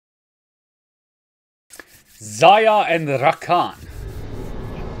Xayah and Rakan.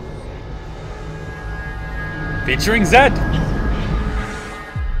 Featuring Zed.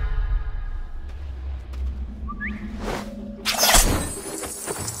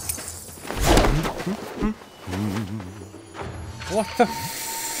 What the f...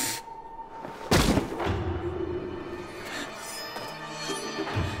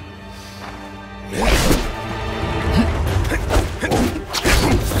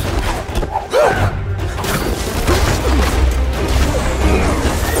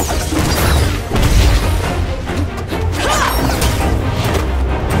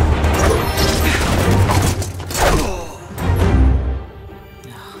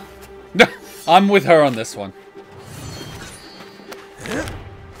 I'm with her on this one.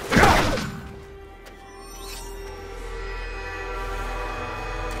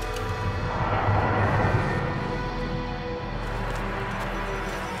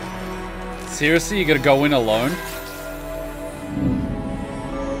 Seriously, you gotta go in alone?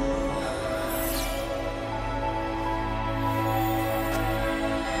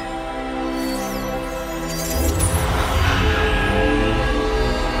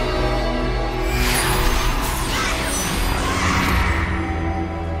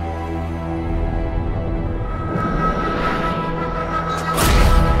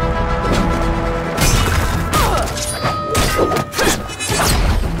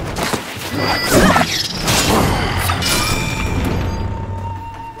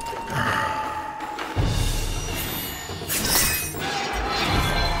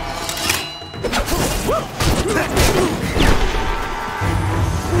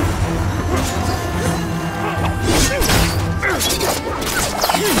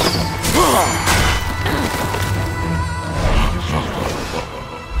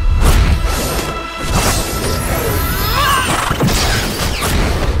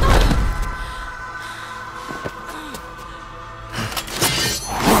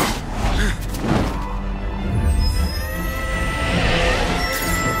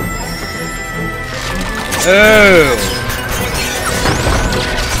 Oh.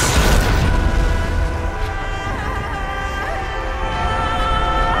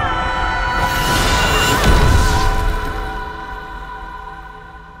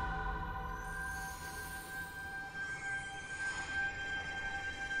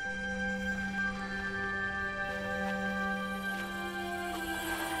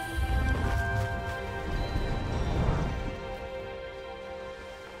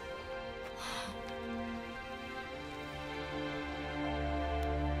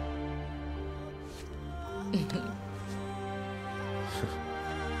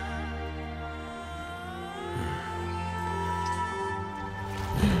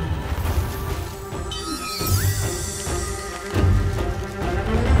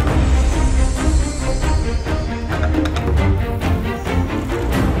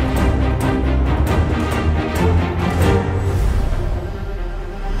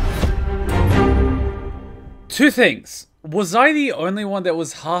 Two things. Was I the only one that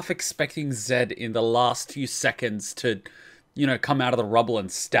was half expecting Zed in the last few seconds to, you know, come out of the rubble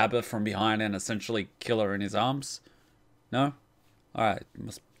and stab her from behind and essentially kill her in his arms? No? Alright,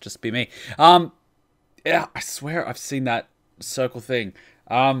 must just be me. Yeah, I swear I've seen that circle thing.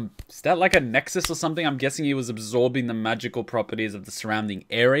 Is that like a nexus or something? I'm guessing he was absorbing the magical properties of the surrounding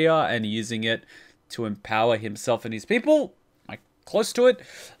area and using it to empower himself and his people. Close to it.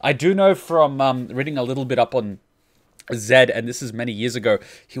 I do know from reading a little bit up on Zed, and this is many years ago,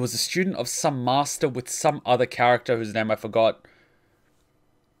 he was a student of some master with some other character whose name I forgot.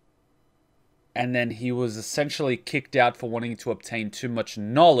 And then he was essentially kicked out for wanting to obtain too much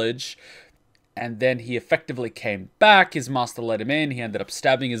knowledge. And then he effectively came back. His master let him in. He ended up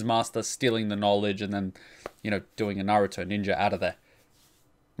stabbing his master, stealing the knowledge, and then, you know, doing a Naruto ninja out of there.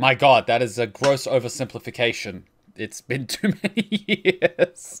 My God, that is a gross oversimplification. It's been too many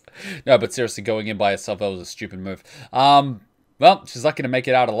years. No, but seriously, going in by herself, that was a stupid move. Well, she's lucky to make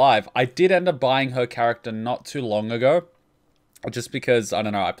it out alive. I did end up buying her character not too long ago. Just because, I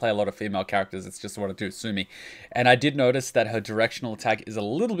don't know, I play a lot of female characters. It's just what I do, Sumi. And I did notice that her directional attack is a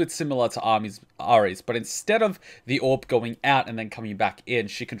little bit similar to Ahri's. But instead of the orb going out and then coming back in,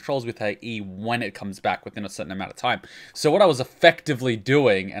 she controls with her E when it comes back within a certain amount of time. So what I was effectively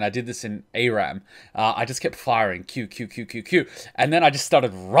doing, and I did this in ARAM, I just kept firing Q, Q, Q, Q, Q. And then I just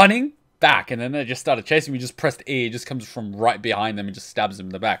started running back, and then they just started chasing me. Just pressed E, it just comes from right behind them and just stabs them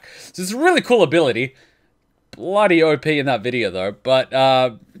in the back. So it's a really cool ability. Bloody OP in that video though, but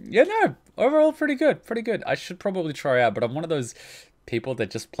yeah, no, overall pretty good, pretty good. I should probably try out, but I'm one of those people that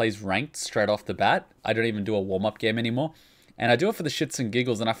just plays ranked straight off the bat. I don't even do a warm-up game anymore, and I do it for the shits and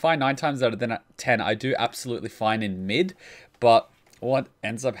giggles, and I find 9 times out of 10 I do absolutely fine in mid, but what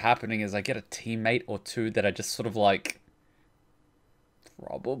ends up happening is I get a teammate or two that I just sort of like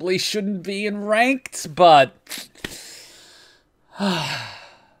probably shouldn't be in ranked, but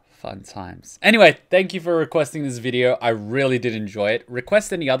fun times. Anyway, thank you for requesting this video. I really did enjoy it.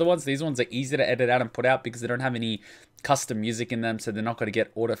 Request any other ones. These ones are easy to edit out and put out because they don't have any custom music in them, so they're not going to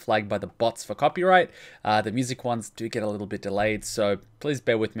get auto flagged by the bots for copyright. The music ones do get a little bit delayed, so please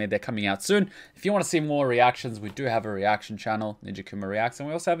bear with me. They're coming out soon. If you want to see more reactions, we do have a reaction channel, Ninja Kuma Reacts, and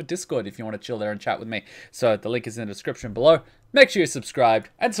we also have a Discord if you want to chill there and chat with me. So the link is in the description below. Make sure you're subscribed.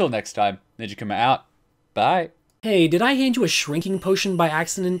 Until next time, Ninja Kuma out. Bye. Hey, did I hand you a shrinking potion by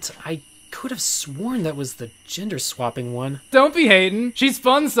accident? I could have sworn that was the gender swapping one. Don't be hating. She's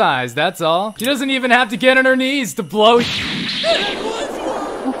fun size, that's all. She doesn't even have to get on her knees to blow.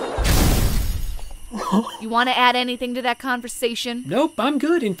 You want to add anything to that conversation? Nope, I'm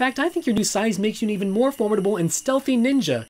good. In fact, I think your new size makes you an even more formidable and stealthy ninja.